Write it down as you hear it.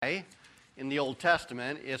in the Old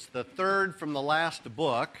Testament. It's the third from the last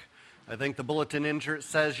book. I think the bulletin insert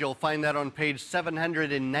says you'll find that on page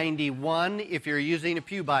 791 if you're using a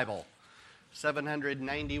Pew Bible.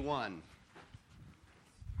 791.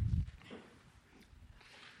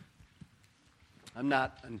 I'm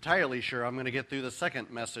not entirely sure I'm going to get through the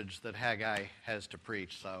second message that Haggai has to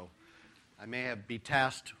preach, so I may be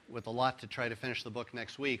tasked with a lot to try to finish the book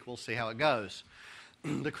next week. We'll see how it goes.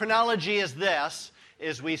 The chronology is this,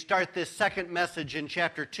 is we start this second message in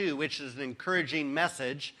chapter 2, which is an encouraging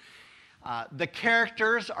message. The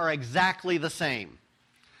characters are exactly the same.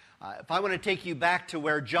 If I want to take you back to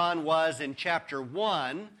where John was in chapter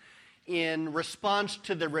 1, in response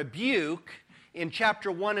to the rebuke, in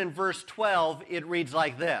chapter 1 and verse 12, it reads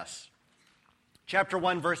like this. Chapter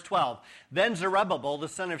 1, verse 12. Then Zerubbabel, the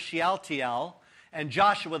son of Shealtiel, and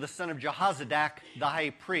Joshua, the son of Jehozadak, the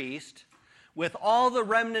high priest, with all the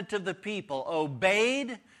remnant of the people,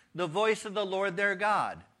 obeyed the voice of the Lord their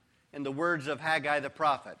God and the words of Haggai the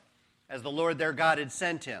prophet, as the Lord their God had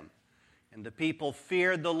sent him. And the people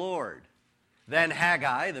feared the Lord. Then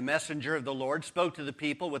Haggai, the messenger of the Lord, spoke to the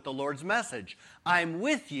people with the Lord's message. I'm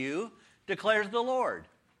with you, declares the Lord.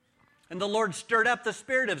 And the Lord stirred up the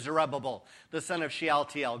spirit of Zerubbabel, the son of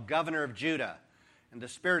Shealtiel, governor of Judah, and the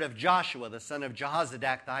spirit of Joshua, the son of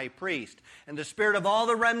Jehozadak, the high priest, and the spirit of all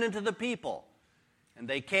the remnant of the people. And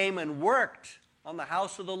they came and worked on the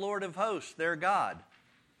house of the Lord of hosts, their God,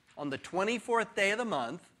 on the 24th day of the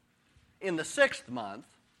month, in the 6th month,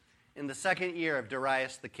 in the 2nd year of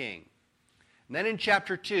Darius the king. And then in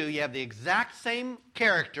chapter 2, you have the exact same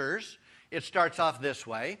characters. It starts off this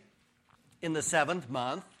way. In the 7th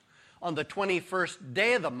month, on the 21st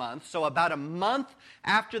day of the month, so about a month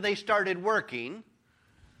after they started working,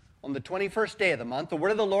 on the 21st day of the month, the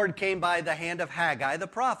word of the Lord came by the hand of Haggai the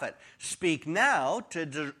prophet. Speak now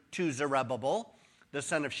to Zerubbabel, the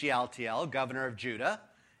son of Shealtiel, governor of Judah,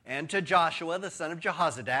 and to Joshua, the son of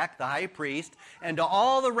Jehozadak, the high priest, and to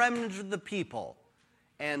all the remnants of the people,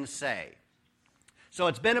 and say. So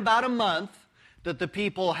it's been about a month that the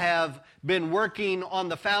people have been working on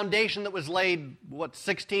the foundation that was laid,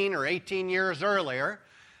 16 or 18 years earlier.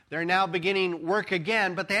 They're now beginning work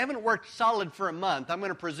again, but they haven't worked solid for a month. I'm going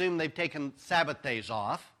to presume they've taken Sabbath days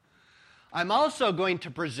off. I'm also going to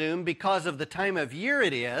presume, because of the time of year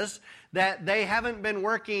it is, that they haven't been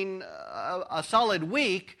working a solid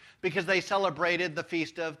week because they celebrated the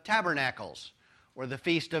Feast of Tabernacles, or the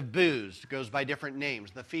Feast of Booths. It goes by different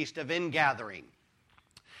names, the Feast of Ingathering.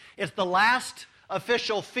 It's the last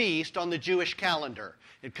official feast on the Jewish calendar.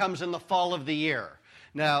 It comes in the fall of the year.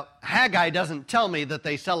 Now, Haggai doesn't tell me that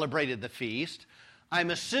they celebrated the feast. I'm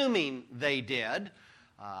assuming they did.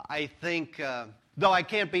 I think, though I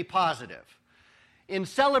can't be positive. In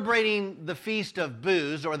celebrating the Feast of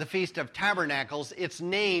Booths, or the Feast of Tabernacles, it's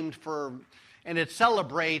named for, and it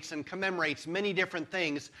celebrates and commemorates many different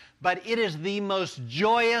things, but it is the most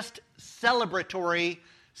joyous, celebratory,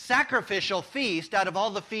 sacrificial feast out of all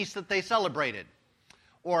the feasts that they celebrated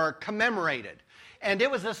or commemorated. And it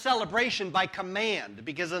was a celebration by command,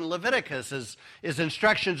 because in Leviticus, as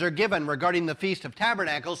instructions are given regarding the Feast of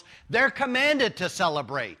Tabernacles, they're commanded to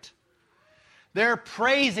celebrate. They're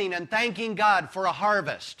praising and thanking God for a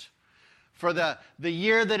harvest, for the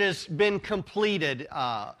year that has been completed,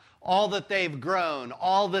 all that they've grown,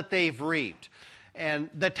 all that they've reaped.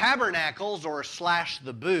 And the tabernacles, or /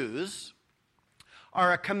 the booths,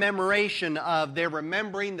 are a commemoration of their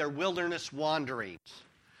remembering their wilderness wanderings,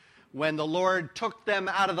 when the Lord took them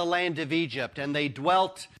out of the land of Egypt and they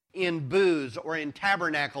dwelt in booths or in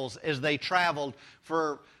tabernacles as they traveled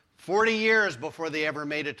for 40 years before they ever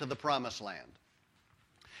made it to the Promised Land.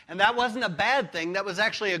 And that wasn't a bad thing. That was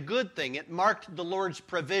actually a good thing. It marked the Lord's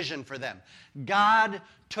provision for them. God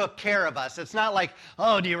took care of us. It's not like,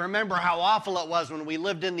 oh, do you remember how awful it was when we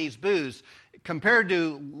lived in these booths? Compared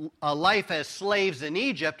to a life as slaves in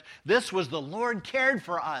Egypt, this was the Lord cared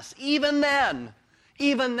for us. Even then,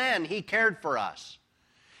 He cared for us.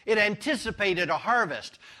 It anticipated a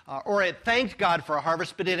harvest, or it thanked God for a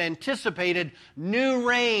harvest, but it anticipated new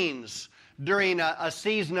rains during a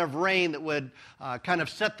season of rain that would kind of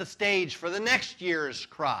set the stage for the next year's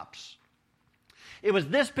crops. It was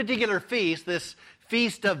this particular feast, this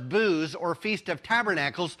Feast of Booths, or Feast of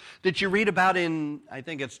Tabernacles, that you read about in, I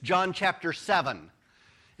think it's John chapter 7.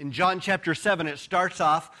 In John chapter 7, it starts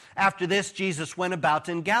off, after this, Jesus went about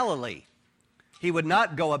in Galilee. He would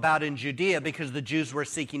not go about in Judea because the Jews were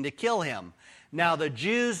seeking to kill him. Now the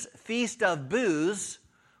Jews' Feast of Booths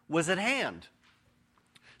was at hand.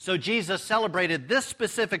 So Jesus celebrated this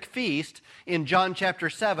specific feast in John chapter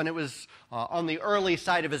 7. It was on the early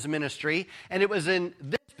side of his ministry, and it was in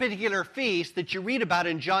this particular feast that you read about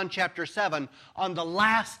in John chapter 7, on the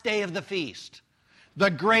last day of the feast, the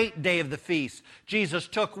great day of the feast, Jesus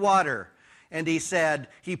took water and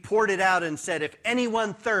he poured it out and said, "If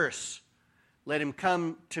anyone thirsts, let him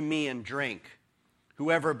come to me and drink.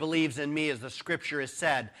 Whoever believes in me, as the scripture has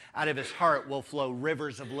said, out of his heart will flow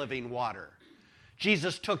rivers of living water."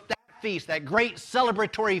 Jesus took that feast, that great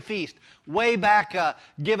celebratory feast, way back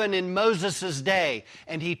given in Moses' day,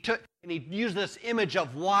 and he used this image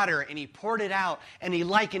of water, and he poured it out, and he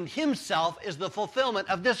likened himself as the fulfillment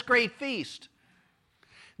of this great feast.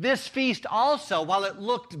 This feast also, while it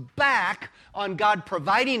looked back on God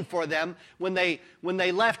providing for them when they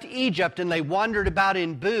left Egypt and they wandered about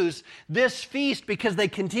in booths, this feast, because they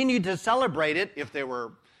continued to celebrate it, if they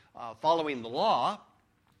were following the law,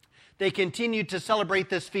 they continued to celebrate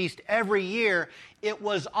this feast every year. It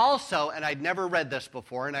was also, and I'd never read this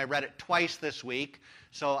before, and I read it twice this week,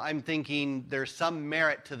 so I'm thinking there's some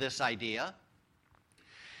merit to this idea.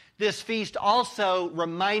 This feast also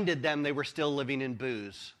reminded them they were still living in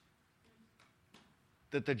booths,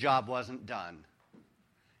 that the job wasn't done.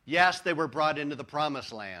 Yes, they were brought into the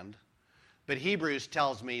promised land, but Hebrews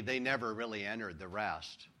tells me they never really entered the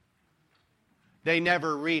rest. They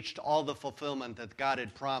never reached all the fulfillment that God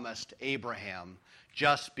had promised Abraham,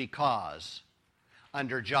 just because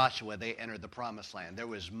under Joshua they entered the promised land. There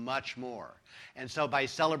was much more. And so by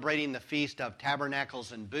celebrating the Feast of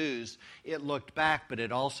Tabernacles and Booths, it looked back, but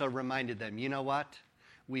it also reminded them, you know what?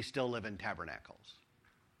 We still live in tabernacles.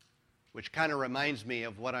 Which kind of reminds me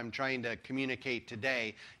of what I'm trying to communicate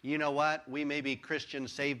today. You know what? We may be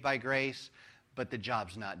Christians saved by grace, but the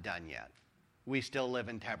job's not done yet. We still live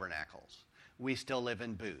in tabernacles. We still live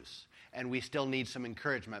in booths. And we still need some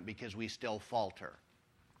encouragement because we still falter.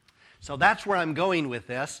 So that's where I'm going with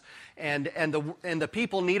this. And the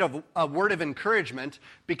people need a word of encouragement,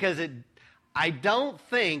 because I don't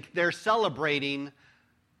think they're celebrating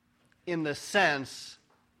in the sense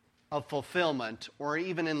of fulfillment, or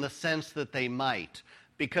even in the sense that they might.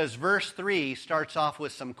 Because verse 3 starts off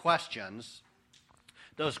with some questions.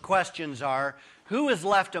 Those questions are, who is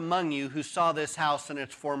left among you who saw this house in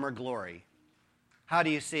its former glory? How do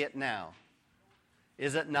you see it now?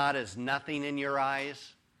 Is it not as nothing in your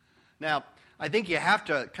eyes? Now, I think you have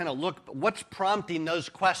to kind of look, what's prompting those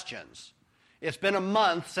questions? It's been a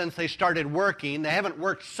month since they started working. They haven't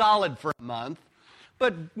worked solid for a month,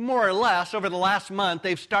 but more or less, over the last month,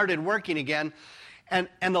 they've started working again. And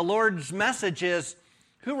the Lord's message is,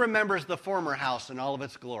 who remembers the former house in all of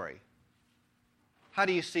its glory? How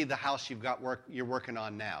do you see the house you're working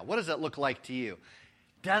on now? What does it look like to you?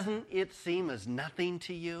 Doesn't it seem as nothing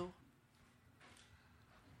to you?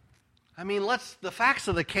 I mean, the facts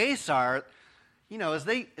of the case are, as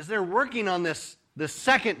they're working on this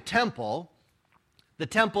second temple, the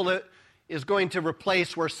temple that is going to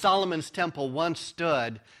replace where Solomon's temple once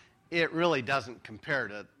stood, it really doesn't compare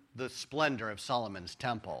to the splendor of Solomon's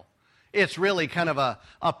temple. It's really kind of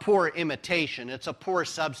a poor imitation. It's a poor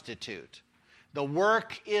substitute. The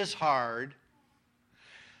work is hard.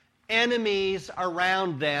 Enemies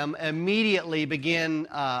around them immediately begin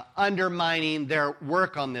undermining their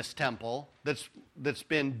work on this temple that's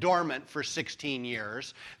been dormant for 16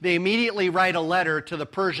 years. They immediately write a letter to the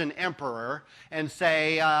Persian emperor and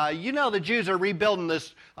say, the Jews are rebuilding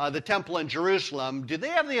the temple in Jerusalem. Do they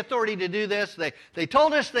have the authority to do this? They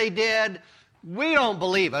told us they did. We don't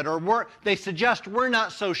believe it, or they suggest we're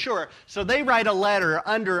not so sure. So they write a letter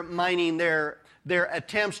undermining their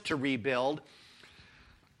attempts to rebuild.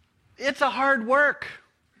 It's a hard work,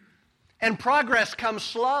 and progress comes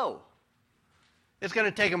slow. It's going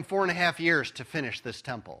to take them 4.5 years to finish this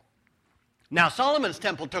temple. Now, Solomon's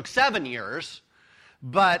temple took 7 years,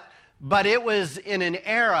 but it was in an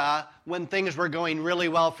era when things were going really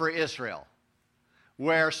well for Israel,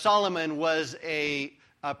 where Solomon was a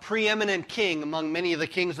preeminent king among many of the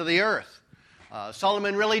kings of the earth.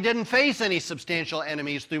 Solomon really didn't face any substantial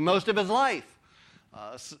enemies through most of his life.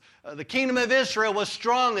 The kingdom of Israel was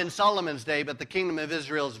strong in Solomon's day, but the kingdom of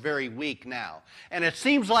Israel is very weak now. And it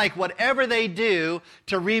seems like whatever they do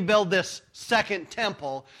to rebuild this second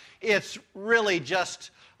temple, it's really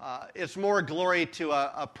just, it's more glory to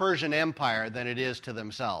a Persian empire than it is to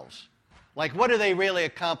themselves. Like, what are they really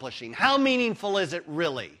accomplishing? How meaningful is it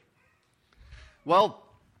really? Well,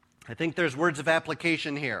 I think there's words of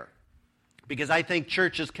application here, because I think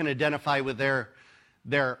churches can identify with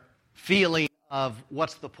their feeling of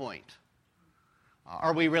what's the point?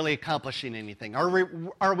 Are we really accomplishing anything?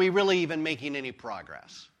 Are we really even making any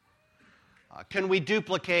progress? Can we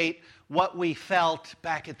duplicate what we felt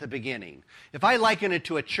back at the beginning? If I liken it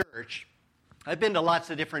to a church, I've been to lots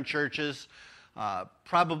of different churches.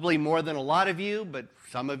 Probably more than a lot of you, but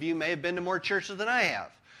some of you may have been to more churches than I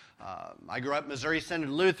have. I grew up Missouri Synod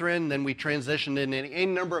Lutheran, then we transitioned into any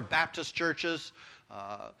number of Baptist churches.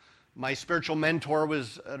 My spiritual mentor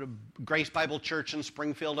was at a Grace Bible Church in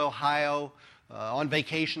Springfield, Ohio. On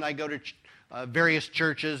vacation, I go to various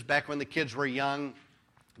churches back when the kids were young.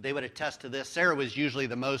 They would attest to this. Sarah was usually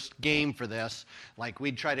the most game for this. Like,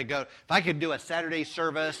 we'd try to go, if I could do a Saturday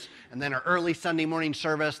service, and then an early Sunday morning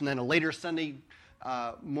service, and then a later Sunday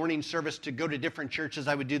morning service to go to different churches,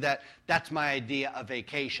 I would do that. That's my idea of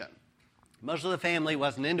vacation. Most of the family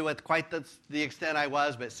wasn't into it quite the extent I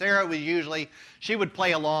was, but Sarah was usually, she would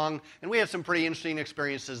play along, and we had some pretty interesting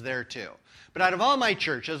experiences there too. But out of all my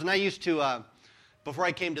churches, and I used to, before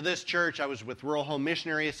I came to this church, I was with Rural Home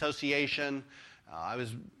Missionary Association. I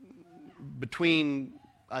was between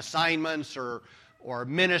assignments or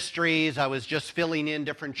ministries. I was just filling in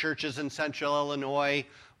different churches in central Illinois,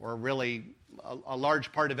 or really a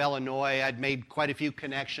large part of Illinois. I'd made quite a few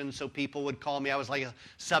connections, so people would call me. I was like a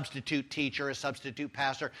substitute teacher, a substitute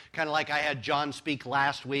pastor, kind of like I had John speak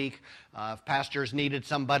last week. If pastors needed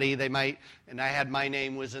somebody, they might, and I had my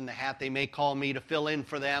name was in the hat, they may call me to fill in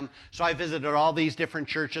for them. So I visited all these different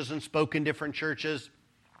churches and spoke in different churches.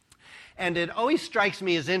 And it always strikes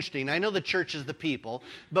me as interesting. I know the church is the people,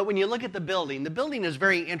 but when you look at the building is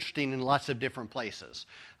very interesting in lots of different places.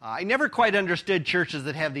 I never quite understood churches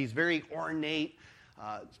that have these very ornate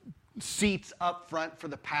seats up front for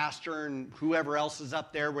the pastor and whoever else is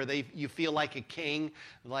up there where you feel like a king.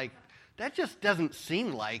 Like, that just doesn't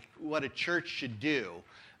seem like what a church should do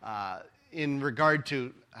in regard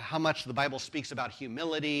to how much the Bible speaks about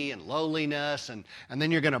humility and lowliness, and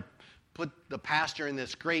then you're going to put the pastor in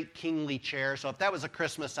this great kingly chair. So if that was a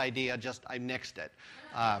Christmas idea, I nixed it.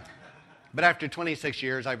 But after 26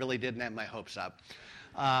 years, I really didn't have my hopes up.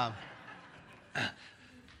 I've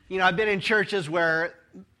been in churches where,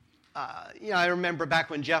 I remember back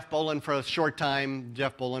when Jeff Bolin, for a short time,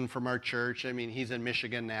 Jeff Bolin from our church, he's in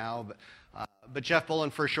Michigan now, but Jeff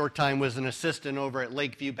Bolin for a short time was an assistant over at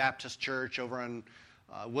Lakeview Baptist Church over on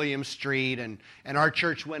William Street, and our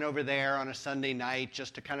church went over there on a Sunday night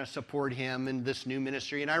just to kind of support him in this new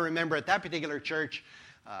ministry. And I remember at that particular church,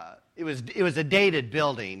 it was a dated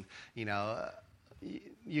building.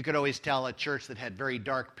 You could always tell a church that had very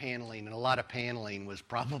dark paneling, and a lot of paneling was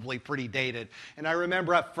probably pretty dated. And I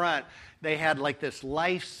remember up front, they had like this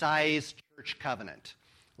life-size church covenant.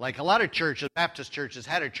 Like a lot of churches, Baptist churches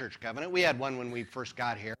had a church covenant. We had one when we first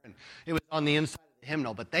got here, and it was on the inside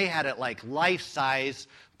hymnal, but they had it like life-size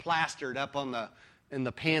plastered up in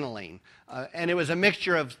the paneling. And it was a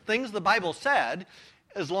mixture of things the Bible said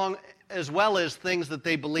as well as things that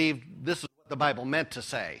they believed this is what the Bible meant to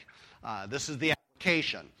say. This is the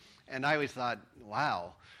application. And I always thought,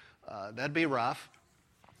 wow, that'd be rough.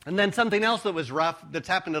 And then something else that was rough that's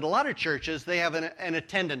happened at a lot of churches, they have an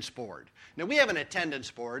attendance board. Now, we have an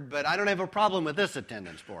attendance board, but I don't have a problem with this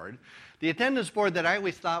attendance board. The attendance board that I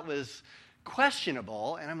always thought was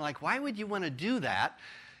questionable, and I'm like, why would you want to do that?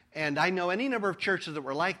 And I know any number of churches that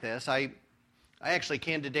were like this. I actually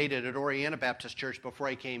candidated at Oriana Baptist Church before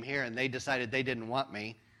I came here, and they decided they didn't want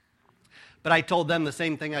me. But I told them the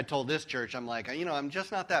same thing I told this church. I'm like, I'm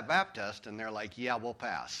just not that Baptist. And they're like, yeah, we'll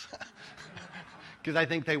pass. Because I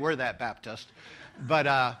think they were that Baptist.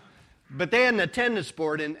 But they had an attendance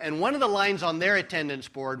board, and one of the lines on their attendance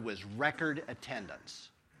board was record attendance.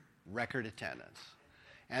 Record attendance.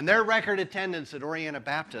 And their record attendance at Oriana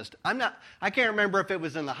Baptist, I can't remember if it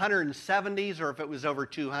was in the 170s or if it was over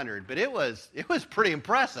 200, but it was pretty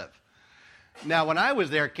impressive. Now, when I was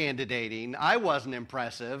there candidating, I wasn't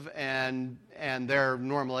impressive, and their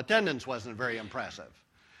normal attendance wasn't very impressive.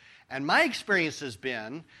 And my experience has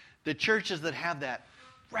been the churches that have that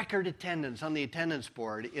record attendance on the attendance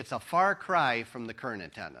board, it's a far cry from the current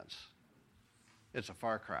attendance. It's a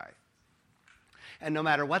far cry. And no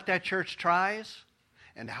matter what that church tries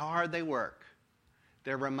and how hard they work,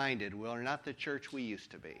 they're reminded, we're not the church we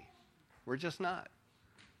used to be. We're just not.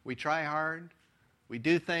 We try hard. We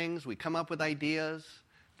do things. We come up with ideas.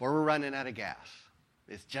 But we're running out of gas.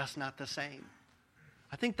 It's just not the same.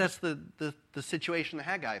 I think that's the situation that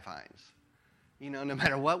Haggai finds. No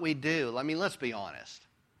matter what we do, let's be honest.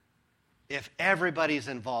 If everybody's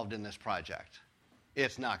involved in this project,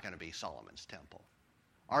 it's not going to be Solomon's temple.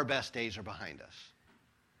 Our best days are behind us.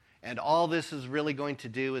 And all this is really going to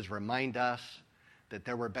do is remind us that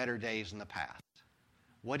there were better days in the past.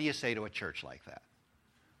 What do you say to a church like that?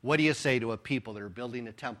 What do you say to a people that are building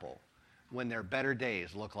a temple when their better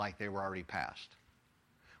days look like they were already past?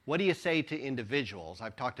 What do you say to individuals?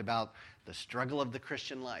 I've talked about the struggle of the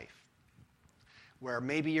Christian life. where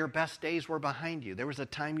maybe your best days were behind you. There was a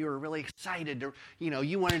time you were really excited to,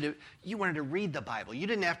 you wanted to read the Bible. You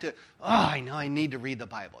didn't have to, I know I need to read the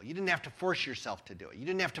Bible. You didn't have to force yourself to do it. You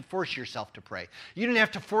didn't have to force yourself to pray. You didn't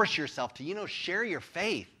have to force yourself to, share your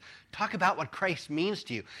faith. Talk about what Christ means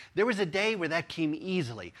to you. There was a day where that came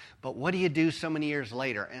easily. But what do you do so many years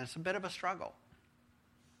later? And it's a bit of a struggle.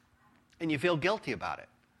 And you feel guilty about it.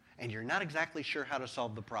 And you're not exactly sure how to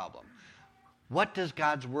solve the problem. What does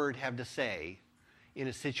God's word have to say in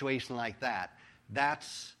a situation like that?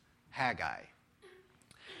 That's Haggai.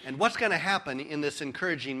 And what's going to happen in this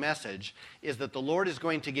encouraging message is that the Lord is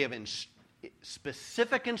going to give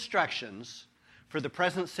specific instructions for the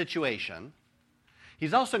present situation.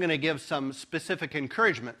 He's also going to give some specific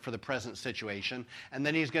encouragement for the present situation, and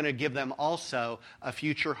then he's going to give them also a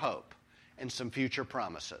future hope and some future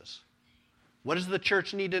promises. What does the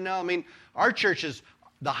church need to know? I mean, our church is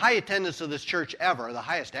the high attendance of this church ever, the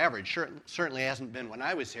highest average, certainly hasn't been when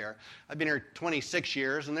I was here. I've been here 26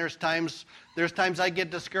 years, and there's times I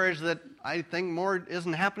get discouraged that I think more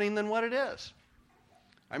isn't happening than what it is.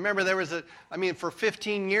 I remember for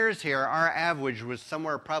 15 years here, our average was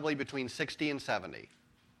somewhere probably between 60 and 70.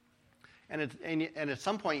 And at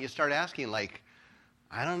some point you start asking,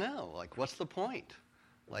 I don't know, what's the point?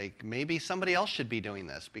 Maybe somebody else should be doing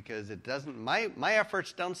this because it doesn't, my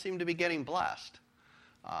efforts don't seem to be getting blessed.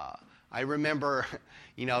 I remember,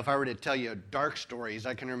 if I were to tell you dark stories,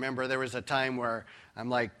 I can remember there was a time where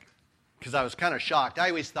because I was kind of shocked. I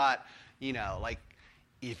always thought,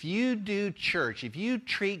 if you do church, if you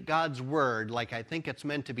treat God's word like I think it's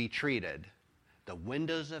meant to be treated, the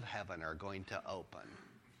windows of heaven are going to open.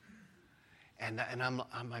 And I'm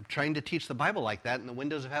trying to teach the Bible like that, and the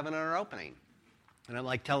windows of heaven are opening. And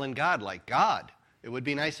I'm telling God, God, it would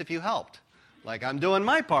be nice if you helped. I'm doing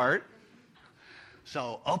my part.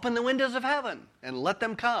 So open the windows of heaven and let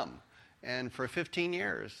them come. And for 15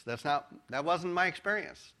 years, that wasn't my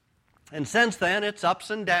experience. And since then, it's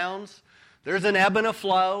ups and downs. There's an ebb and a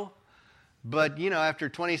flow. But, after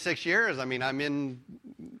 26 years,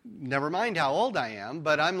 never mind how old I am,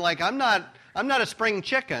 but I'm not a spring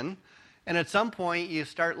chicken. And at some point, you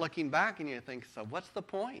start looking back and you think, so what's the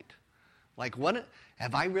point? What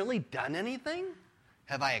have I really done anything?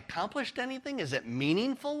 Have I accomplished anything? Is it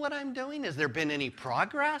meaningful what I'm doing? Has there been any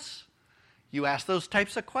progress? You ask those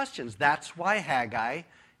types of questions. That's why Haggai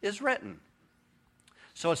is written.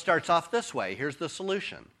 So it starts off this way. Here's the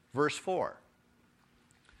solution. Verse 4.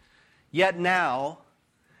 Yet now,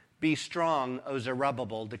 be strong, O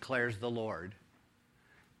Zerubbabel, declares the Lord.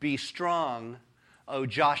 Be strong, O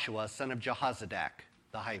Joshua, son of Jehozadak,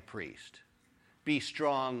 the high priest. Be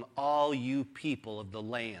strong, all you people of the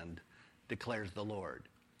land, declares the Lord.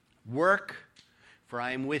 Work, for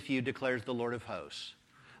I am with you, declares the Lord of hosts.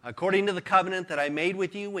 According to the covenant that I made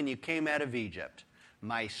with you when you came out of Egypt,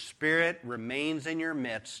 my spirit remains in your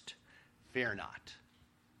midst. Fear not.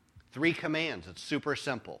 3 commands. It's super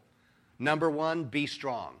simple. Number 1, be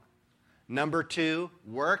strong. Number 2,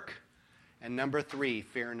 work. And number 3,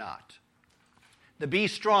 fear not. The be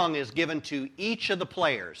strong is given to each of the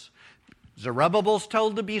players. Zerubbabel's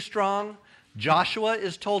told to be strong. Joshua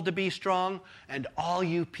is told to be strong, and all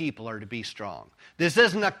you people are to be strong. This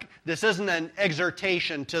isn't an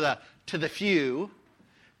exhortation to the few.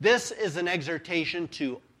 This is an exhortation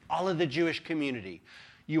to all of the Jewish community.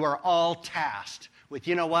 You are all tasked with,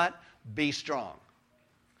 be strong.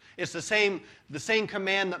 It's the same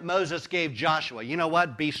command that Moses gave Joshua.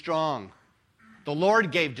 Be strong. The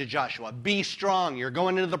Lord gave to Joshua, be strong. You're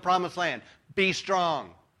going into the promised land. Be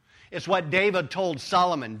strong. It's what David told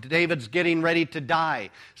Solomon. David's getting ready to die.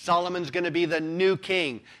 Solomon's going to be the new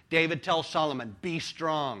king. David tells Solomon, be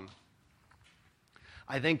strong.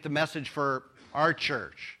 I think the message for our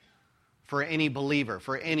church, for any believer,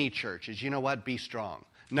 for any church is, be strong.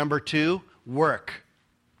 Number 2, work.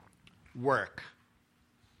 Work.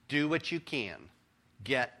 Do what you can.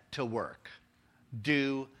 Get to work.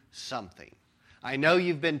 Do something. I know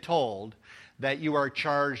you've been told that you are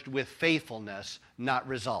charged with faithfulness, not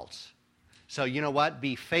results. So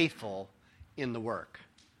be faithful in the work.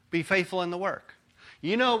 Be faithful in the work.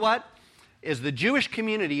 As the Jewish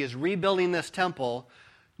community is rebuilding this temple,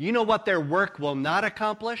 what their work will not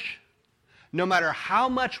accomplish? No matter how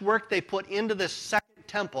much work they put into this second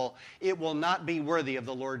temple, it will not be worthy of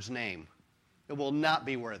the Lord's name. It will not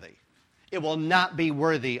be worthy. It will not be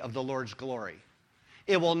worthy of the Lord's glory.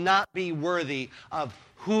 It will not be worthy of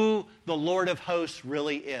who the Lord of hosts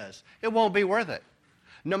really is. It won't be worth it.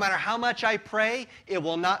 No matter how much I pray, it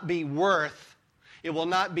will not be worthy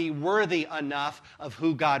enough of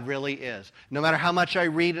who God really is. No matter how much I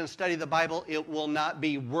read and study the Bible, it will not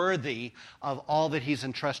be worthy of all that He's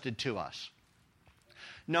entrusted to us.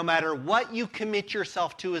 no matter what you commit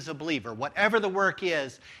yourself to as a believer, whatever the work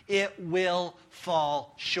is, it will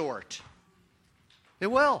fall short. It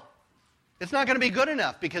will. It's not going to be good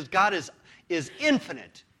enough because God is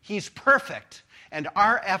infinite. He's perfect. And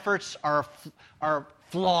our efforts are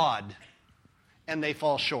flawed, and they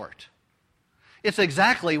fall short. It's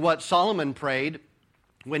exactly what Solomon prayed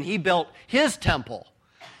when he built his temple.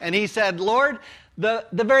 And he said, Lord, the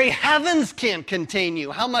very heavens can't contain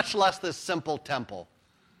you. How much less this simple temple,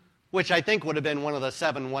 which I think would have been one of the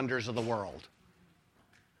 7 wonders of the world.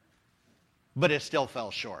 But it still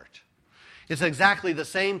fell short. It's exactly the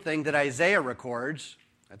same thing that Isaiah records.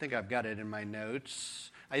 I think I've got it in my notes.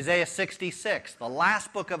 Isaiah 66, the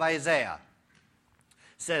last book of Isaiah,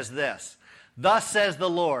 says this, Thus says the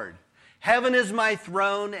Lord, Heaven is my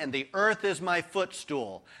throne, and the earth is my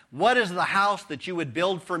footstool. What is the house that you would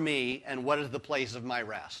build for me, and what is the place of my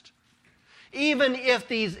rest? Even if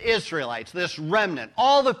these Israelites, this remnant,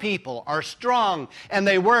 all the people are strong and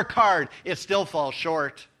they work hard, it still falls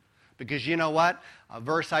short. Because you know what? A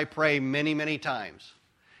verse I pray many, many times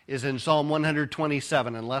is in Psalm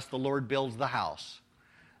 127, unless the Lord builds the house,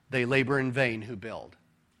 they labor in vain who build.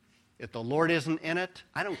 If the Lord isn't in it,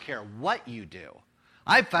 I don't care what you do.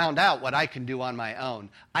 I've found out what I can do on my own.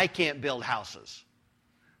 I can't build houses,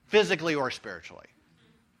 physically or spiritually.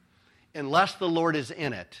 Unless the Lord is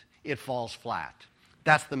in it, it falls flat.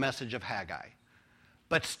 That's the message of Haggai.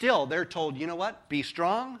 But still, they're told, you know what? Be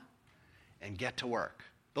strong and get to work.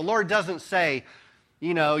 The Lord doesn't say,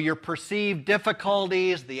 you know, your perceived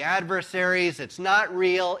difficulties, the adversaries, it's not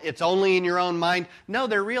real, it's only in your own mind. No,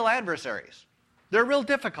 they're real adversaries. They're real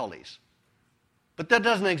difficulties. But that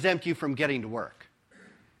doesn't exempt you from getting to work.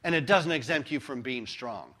 And it doesn't exempt you from being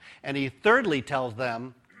strong. And he thirdly tells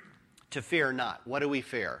them to fear not. What do we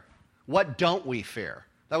fear? What don't we fear?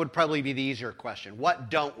 That would probably be the easier question. What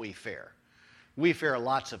don't we fear? We fear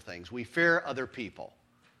lots of things. We fear other people.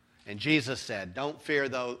 And Jesus said, don't fear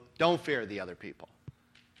the other people.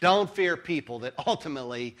 Don't fear people that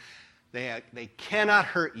ultimately they cannot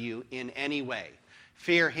hurt you in any way.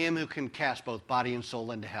 Fear him who can cast both body and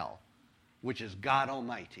soul into hell, which is God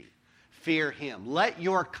Almighty. Fear him. Let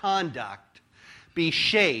your conduct be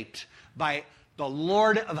shaped by the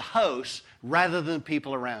Lord of hosts rather than the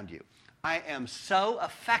people around you. I am so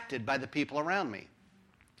affected by the people around me.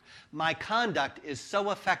 My conduct is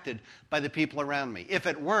so affected by the people around me. If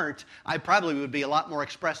it weren't, I probably would be a lot more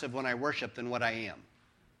expressive when I worship than what I am.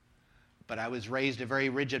 But I was raised a very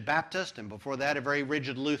rigid Baptist, and before that a very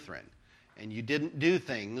rigid Lutheran. And you didn't do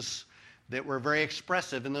things that were very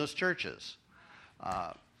expressive in those churches.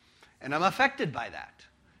 And I'm affected by that.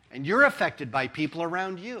 And you're affected by people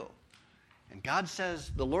around you. And God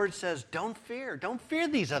says, the Lord says, don't fear. Don't fear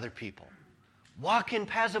these other people. Walk in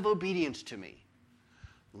passive obedience to me.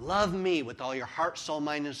 Love me with all your heart, soul,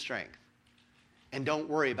 mind, and strength. And don't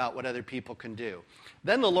worry about what other people can do.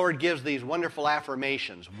 Then the Lord gives these wonderful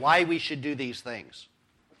affirmations, why we should do these things.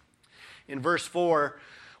 In verse 4,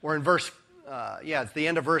 or in verse, it's the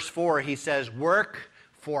end of verse 4, he says, work,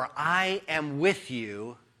 for I am with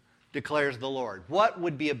you, declares the Lord. What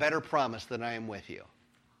would be a better promise than I am with you?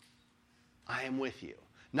 I am with you.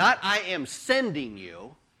 Not I am sending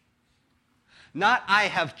you. Not I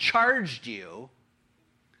have charged you.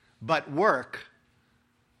 But work,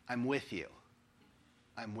 I'm with you.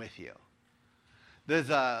 I'm with you.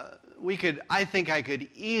 I think I could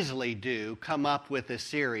easily come up with a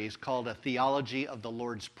series called A Theology of the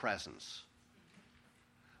Lord's Presence.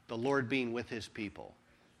 The Lord being with his people.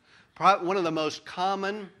 One of the most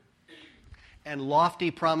common and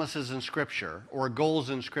lofty promises in Scripture, or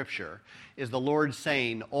goals in Scripture, is the Lord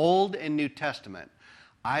saying, Old and New Testament,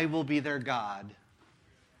 I will be their God,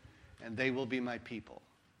 and they will be my people.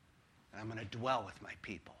 And I'm going to dwell with my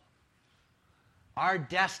people. Our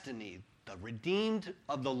destiny, the redeemed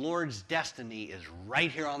of the Lord's destiny, is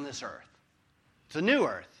right here on this earth. It's a new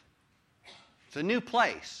earth. It's a new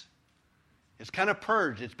place. It's kind of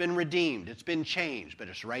purged. It's been redeemed. It's been changed. But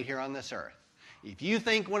it's right here on this earth. If you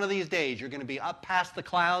think one of these days you're going to be up past the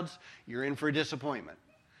clouds, you're in for a disappointment.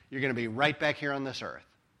 You're going to be right back here on this earth.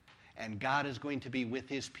 And God is going to be with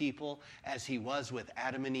his people as he was with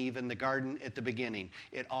Adam and Eve in the garden at the beginning.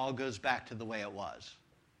 It all goes back to the way it was.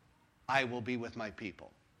 I will be with my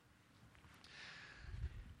people.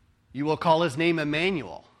 You will call his name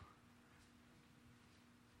Emmanuel.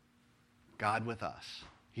 God with us.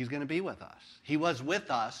 He's going to be with us. He was with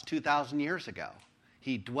us 2,000 years ago.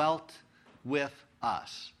 He dwelt with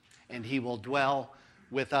us. And he will dwell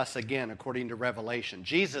with us again, according to Revelation.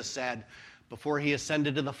 Jesus said, before he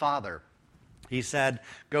ascended to the Father, he said,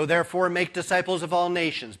 go therefore and make disciples of all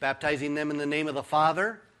nations, baptizing them in the name of the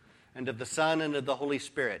Father and of the Son, and of the Holy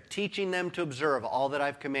Spirit, teaching them to observe all that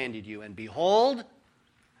I've commanded you. And behold,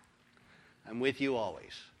 I'm with you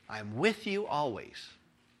always. I'm with you always,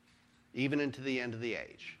 even unto the end of the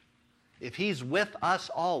age. If he's with us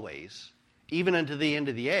always, even unto the end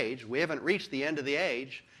of the age, we haven't reached the end of the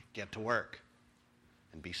age, get to work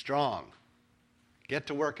and be strong. Get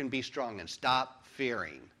to work and be strong and stop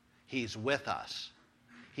fearing. He's with us.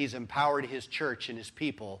 He's empowered his church and his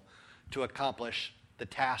people to accomplish the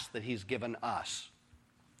task that he's given us.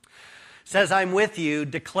 Says, I'm with you,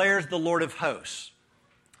 declares the Lord of hosts.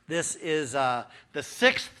 This is the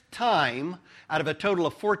 6th time out of a total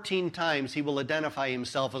of 14 times he will identify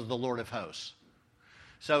himself as the Lord of hosts.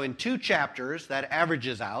 So in 2 chapters, that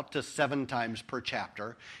averages out to 7 times per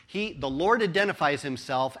chapter. The Lord identifies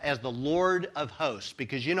himself as the Lord of hosts,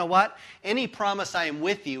 because you know what? Any promise I am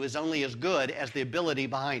with you is only as good as the ability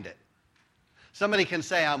behind it. Somebody can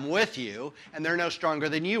say, I'm with you, and they're no stronger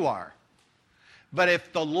than you are. But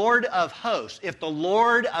if the Lord of hosts, if the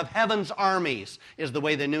Lord of heaven's armies, is the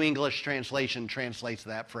way the New English translation translates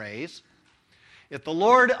that phrase, if the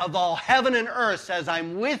Lord of all heaven and earth says,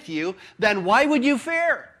 I'm with you, then why would you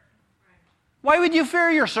fear? Why would you fear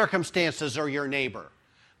your circumstances or your neighbor?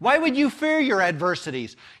 Why would you fear your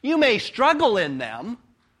adversities? You may struggle in them.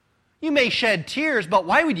 You may shed tears, but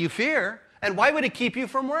why would you fear? And why would it keep you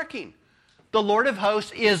from working? The Lord of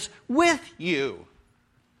hosts is with you.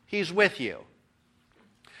 He's with you.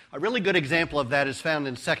 A really good example of that is found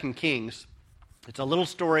in 2 Kings. It's a little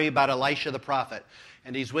story about Elisha the prophet,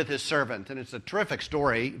 and he's with his servant. And it's a terrific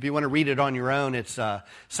story. If you want to read it on your own, it's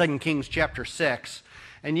 2 Kings chapter 6.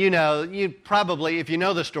 And you probably, if you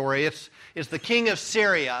know the story, it's the king of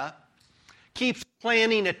Syria keeps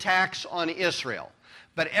planning attacks on Israel.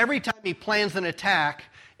 But every time he plans an attack,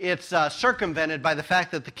 it's circumvented by the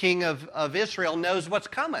fact that the king of Israel knows what's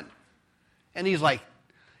coming. And he's like,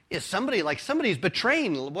 somebody's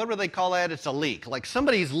betraying, what do they call that? It's a leak. Like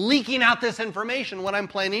somebody's leaking out this information, what I'm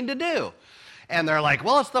planning to do. And they're like,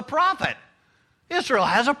 well, it's the prophet. Israel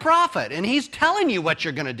has a prophet, and he's telling you what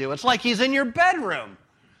you're going to do. It's like he's in your bedroom.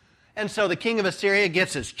 And so the king of Assyria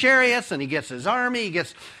gets his chariots, and he gets his army,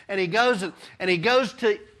 and he goes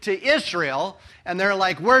to Israel, and they're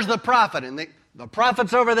like, where's the prophet? And the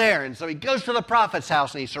prophet's over there. And so he goes to the prophet's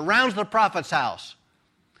house, and he surrounds the prophet's house.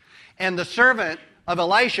 And the servant of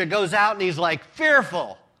Elisha goes out, and he's like,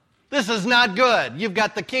 fearful. This is not good. You've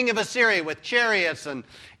got the king of Assyria with chariots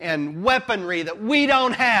and weaponry that we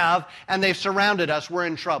don't have, and they've surrounded us. We're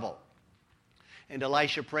in trouble. And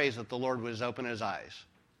Elisha prays that the Lord would open his eyes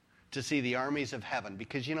to see the armies of heaven,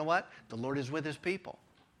 because you know what? The Lord is with his people.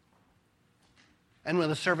 And when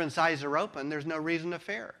the servant's eyes are open, there's no reason to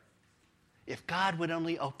fear. If God would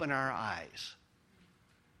only open our eyes.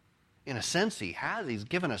 In a sense, he has. He's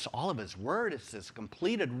given us all of his word. It's this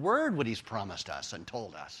completed word what he's promised us and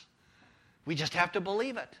told us. We just have to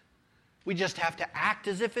believe it. We just have to act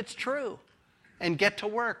as if it's true and get to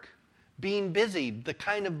work, being busy, the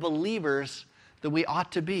kind of believers that we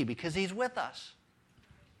ought to be, because he's with us.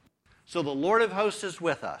 So the Lord of hosts is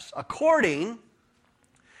with us, according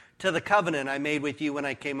to the covenant I made with you when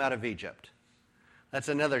I came out of Egypt. That's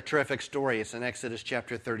another terrific story. It's in Exodus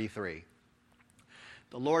chapter 33.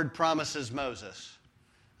 The Lord promises Moses,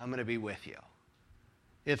 I'm going to be with you.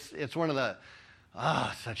 It's one of the,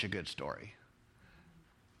 such a good story.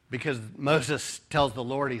 Because Moses tells the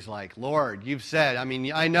Lord, he's like, Lord, you've said,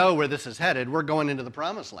 I know where this is headed. We're going into the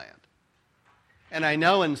promised land. And I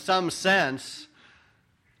know in some sense,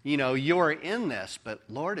 you're in this, but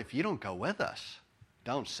Lord, if you don't go with us,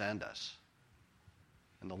 don't send us.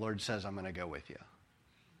 And the Lord says, I'm going to go with you.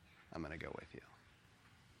 I'm going to go with you.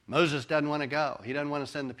 Moses doesn't want to go. He doesn't want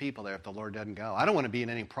to send the people there if the Lord doesn't go. I don't want to be in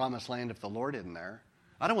any promised land if the Lord isn't there.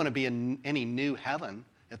 I don't want to be in any new heaven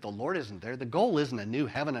if the Lord isn't there. The goal isn't a new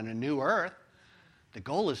heaven and a new earth. The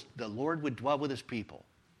goal is the Lord would dwell with his people.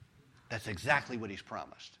 That's exactly what he's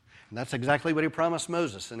promised. And that's exactly what he promised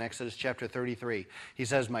Moses in Exodus chapter 33. He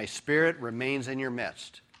says, my spirit remains in your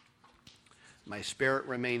midst. My spirit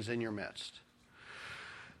remains in your midst.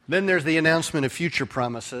 Then there's the announcement of future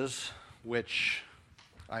promises, which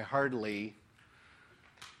I hardly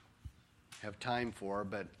have time for,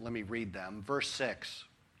 but let me read them. Verse 6.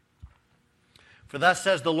 For thus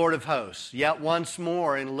says the Lord of hosts, yet once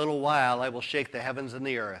more in a little while I will shake the heavens and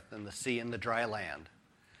the earth and the sea and the dry land.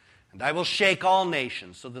 And I will shake all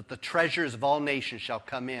nations, so that the treasures of all nations shall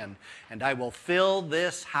come in, and I will fill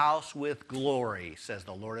this house with glory, says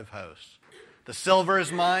the Lord of hosts. The silver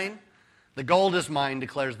is mine, the gold is mine,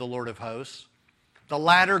 declares the Lord of hosts. The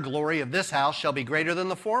latter glory of this house shall be greater than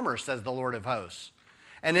the former, says the Lord of hosts.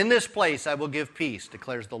 And in this place I will give peace,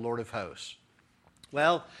 declares the Lord of hosts.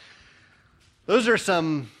 Well, Those are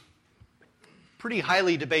some pretty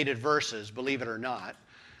highly debated verses, believe it or not.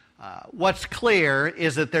 What's clear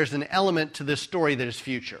is that there's an element to this story that is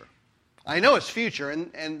future. I know it's future,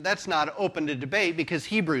 and that's not open to debate because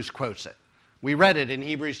Hebrews quotes it. We read it in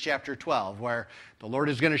Hebrews chapter 12, where the Lord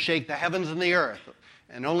is going to shake the heavens and the earth,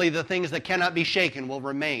 and only the things that cannot be shaken will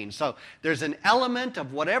remain. So there's an element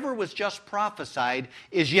of whatever was just prophesied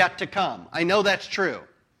is yet to come. I know that's true.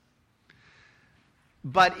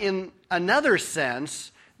 But in another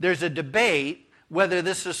sense, there's a debate whether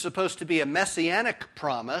this is supposed to be a messianic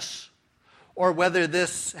promise or whether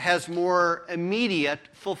this has more immediate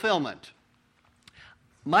fulfillment.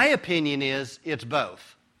 My opinion is it's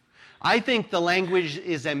both. I think the language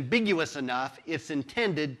is ambiguous enough, it's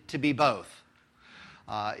intended to be both.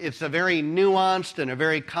 It's a very nuanced and a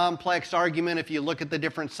very complex argument if you look at the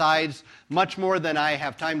different sides, much more than I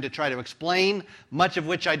have time to try to explain, much of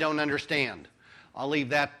which I don't understand. I'll leave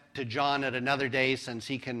that to John at another day since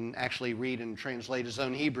he can actually read and translate his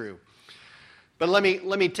own Hebrew. But let me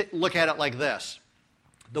look at it like this.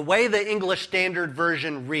 The way the English Standard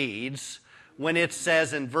Version reads, when it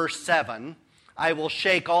says in verse 7, I will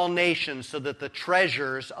shake all nations so that the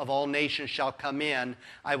treasures of all nations shall come in.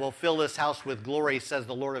 I will fill this house with glory, says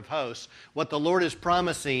the Lord of hosts. What the Lord is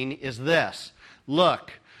promising is this.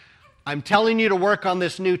 Look, I'm telling you to work on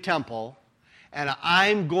this new temple, and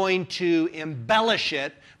I'm going to embellish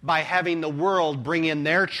it by having the world bring in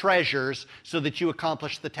their treasures so that you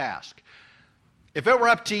accomplish the task. If it were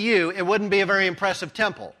up to you, it wouldn't be a very impressive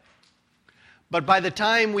temple. But by the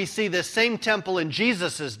time we see this same temple in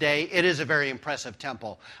Jesus' day, it is a very impressive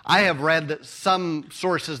temple. I have read that some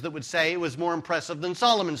sources that would say it was more impressive than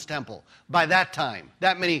Solomon's temple by that time,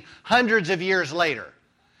 that many hundreds of years later.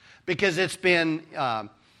 Because it's been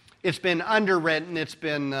underwritten, it's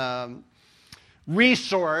been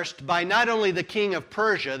resourced by not only the king of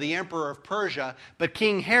Persia, the emperor of Persia, but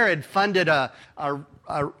King Herod funded a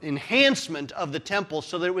enhancement of the temple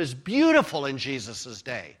so that it was beautiful in Jesus'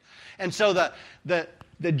 day. And so the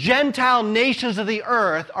Gentile nations of the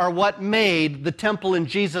earth are what made the temple in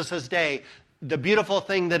Jesus' day the beautiful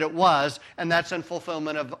thing that it was, and that's in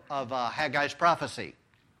fulfillment of Haggai's prophecy.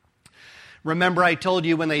 Remember I told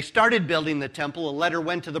you when they started building the temple, a letter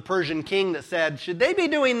went to the Persian king that said, should they be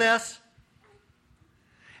doing this?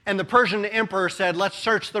 And the Persian emperor said, let's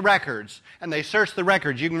search the records. And they searched the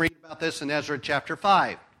records. You can read about this in Ezra chapter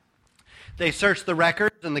 5. They searched the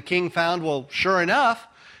records, and the king found, well, sure enough,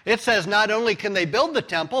 it says not only can they build the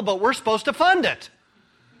temple, but we're supposed to fund it.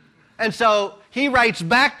 And so he writes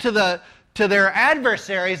back to their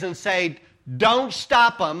adversaries and say, don't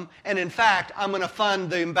stop them. And in fact, I'm going to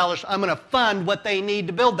fund I'm going to fund what they need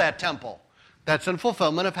to build that temple. That's in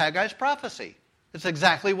fulfillment of Haggai's prophecy. It's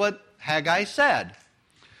exactly what Haggai said.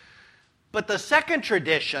 But the second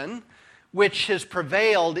tradition, which has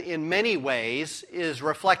prevailed in many ways, is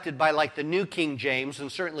reflected by like the New King James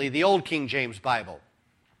and certainly the Old King James Bible.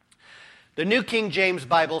 The New King James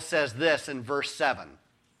Bible says this in verse 7.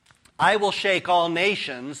 I will shake all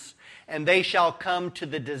nations, and they shall come to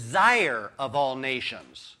the desire of all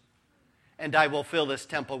nations, and I will fill this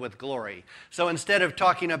temple with glory. So instead of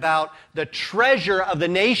talking about the treasure of the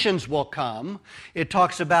nations will come, it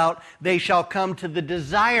talks about they shall come to the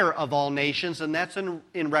desire of all nations, and that's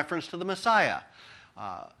in reference to the Messiah.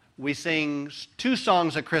 We sing two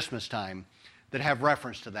songs at Christmas time that have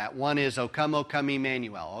reference to that. One is, O come,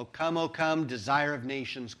 Emmanuel. O come, desire of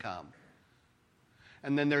nations come.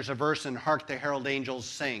 And then there's a verse in Hark the Herald Angels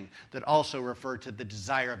Sing that also refer to the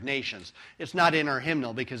desire of nations. It's not in our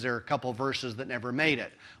hymnal because there are a couple verses that never made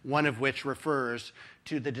it, one of which refers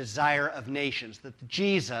to the desire of nations, that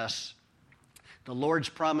Jesus, the Lord's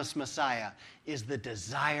promised Messiah, is the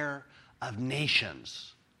desire of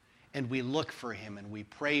nations. And we look for him and we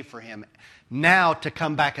pray for him now to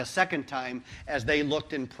come back a second time as they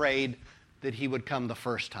looked and prayed that he would come the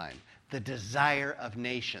first time. The desire of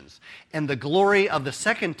nations. And the glory of the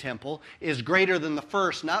second temple is greater than the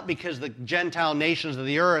first, not because the Gentile nations of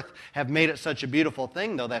the earth have made it such a beautiful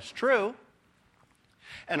thing, though that's true.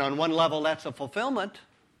 And on one level, that's a fulfillment.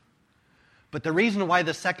 But the reason why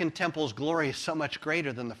the second temple's glory is so much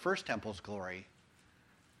greater than the first temple's glory,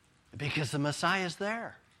 because the Messiah is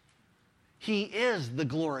there. He is the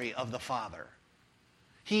glory of the Father.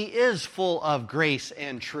 He is full of grace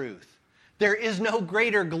and truth. There is no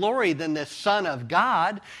greater glory than the Son of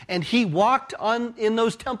God, and he walked in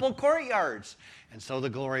those temple courtyards. And so the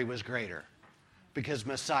glory was greater because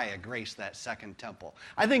Messiah graced that second temple.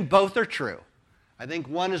 I think both are true. I think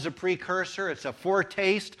one is a precursor. It's a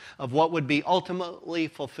foretaste of what would be ultimately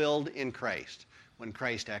fulfilled in Christ when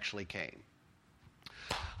Christ actually came.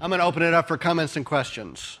 I'm going to open it up for comments and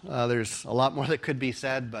questions. There's a lot more that could be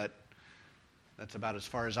said, but that's about as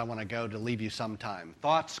far as I want to go to leave you some time.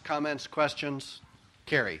 Thoughts, comments, questions?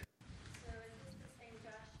 Carrie. So is this the same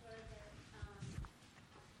Joshua that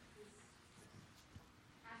is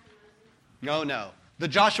after Moses? No. The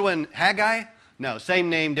Joshua and Haggai? No, same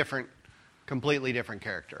name, completely different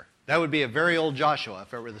character. That would be a very old Joshua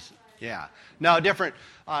if it were this. Yeah. No, different.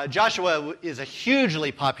 Joshua is a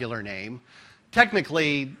hugely popular name.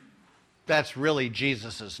 Technically, that's really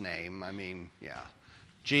Jesus' name. I mean, yeah.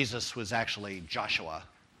 Jesus was actually Joshua.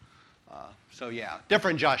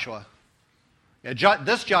 Different Joshua. Yeah,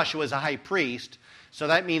 this Joshua is a high priest, so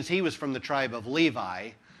that means he was from the tribe of Levi.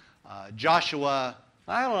 Joshua,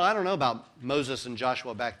 I don't know about Moses and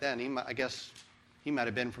Joshua back then. I guess he might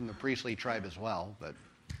have been from the priestly tribe as well, but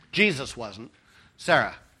Jesus wasn't.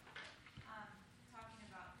 Sarah. Talking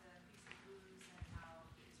about the Feast of Booths and how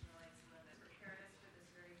the Israelites live that prepared us for this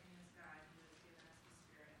very thing as God who has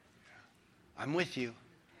given us the Spirit. I'm with you.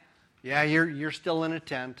 Yeah, you're still in a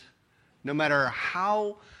tent. No matter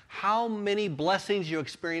how many blessings you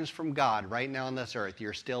experience from God right now on this earth,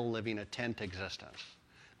 you're still living a tent existence.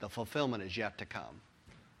 The fulfillment is yet to come.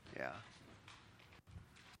 Yeah.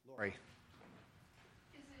 Lori.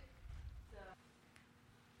 Is it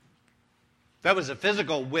That was a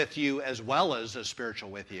physical with you as well as a spiritual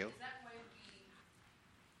with you. is that why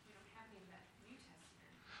we don't have any of that New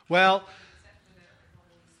Testament Well, except for the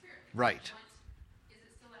Holy Spirit? right. Is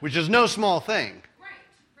it still that? Which is no small thing. Right,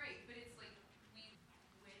 but it's like we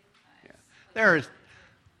with us. There's,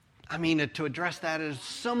 to address that is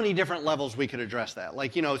so many different levels we could address that.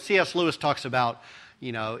 Like, C.S. Lewis talks about,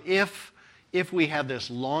 if we have this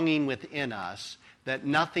longing within us that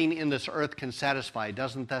nothing in this earth can satisfy,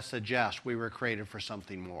 doesn't that suggest we were created for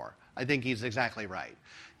something more? I think he's exactly right.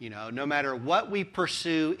 No matter what we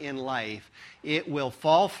pursue in life, it will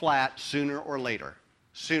fall flat sooner or later.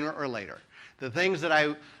 Sooner or later. The things that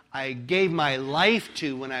I gave my life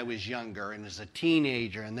to when I was younger and as a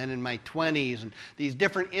teenager and then in my 20s, and these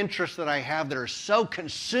different interests that I have that are so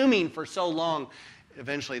consuming for so long,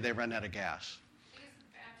 eventually they run out of gas. I guess the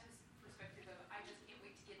Baptist perspective of I just can't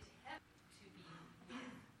wait to get to heaven to be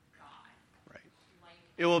with God. Right. Like,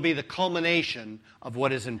 It will be the culmination of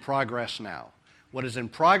what is in progress now. What is in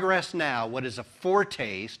progress now, what is a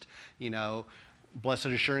foretaste, blessed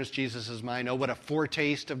assurance, Jesus is mine. Oh, what a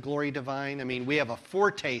foretaste of glory divine. We have a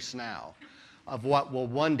foretaste now of what will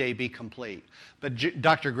one day be complete. But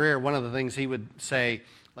Dr. Greer, one of the things he would say,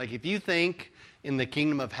 like, if you think in the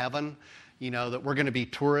kingdom of heaven, that we're going to be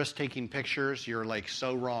tourists taking pictures, you're like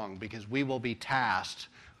so wrong, because we will be tasked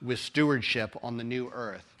with stewardship on the new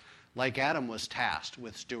earth, like Adam was tasked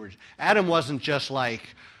with stewardship. Adam wasn't just like,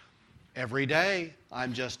 every day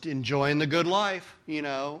I'm just enjoying the good life,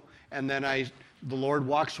 and then the Lord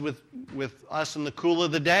walks with us in the cool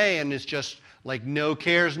of the day, and it's just like no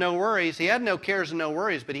cares, no worries. He had no cares and no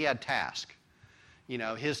worries, but he had task.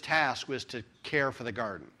 His task was to care for the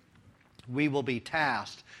garden. We will be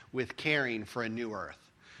tasked with caring for a new earth.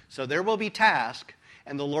 So there will be task,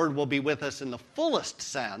 and the Lord will be with us in the fullest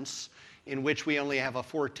sense, in which we only have a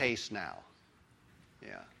foretaste now.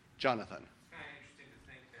 Yeah. Jonathan. Kind of interesting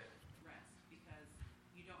to think that rest because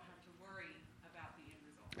you don't have to worry about the end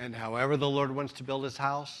result. And however the Lord wants to build his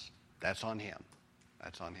house, that's on him.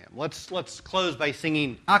 That's on him. Let's close by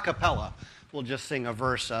singing a cappella. We'll just sing a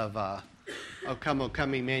verse of O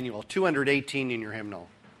Come, Emmanuel. 218 in your hymnal.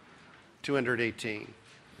 218.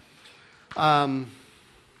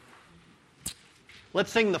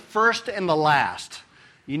 Let's sing the first and the last.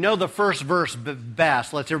 You know the first verse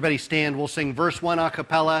best. Let's everybody stand. We'll sing verse 1 a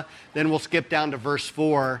cappella, then we'll skip down to verse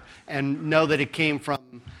 4 and know that it came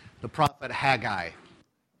from the prophet Haggai.